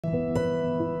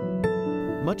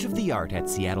Much of the art at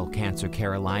Seattle Cancer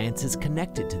Care Alliance is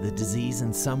connected to the disease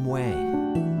in some way.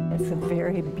 It's a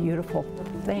very beautiful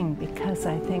thing because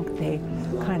I think they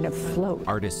kind of float.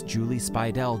 Artist Julie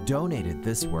Spidell donated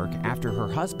this work after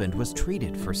her husband was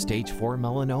treated for stage 4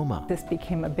 melanoma. This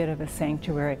became a bit of a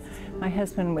sanctuary. My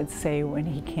husband would say when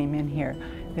he came in here,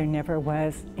 there never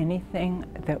was anything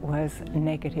that was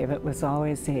negative. It was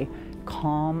always a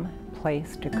calm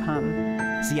place to come.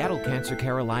 Seattle Cancer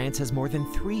Care Alliance has more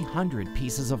than 300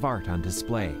 pieces of art on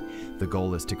display. The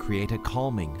goal is to create a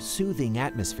calming, soothing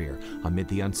atmosphere amid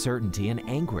the uncertainty and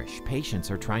anguish patients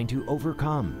are trying to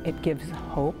overcome. It gives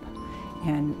hope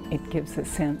and it gives a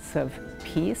sense of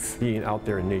peace. Being out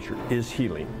there in nature is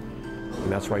healing,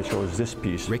 and that's why I chose this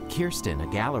piece. Rick Kirsten, a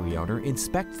gallery owner,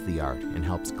 inspects the art and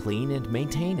helps clean and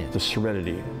maintain it. The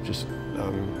serenity just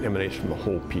emanates from the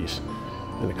whole piece,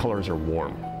 and the colors are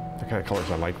warm. The kind of colors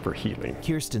I like for healing.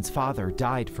 Kirsten's father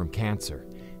died from cancer.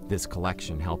 This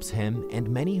collection helps him and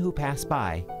many who pass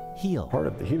by heal. Part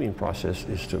of the healing process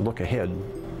is to look ahead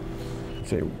and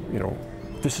say, you know,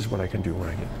 this is what I can do when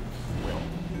I get well.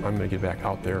 I'm going to get back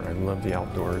out there. I love the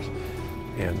outdoors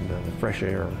and the fresh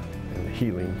air and the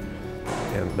healing.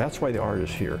 And that's why the art is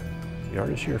here. The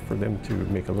art is here for them to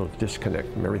make a little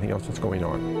disconnect from everything else that's going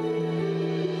on.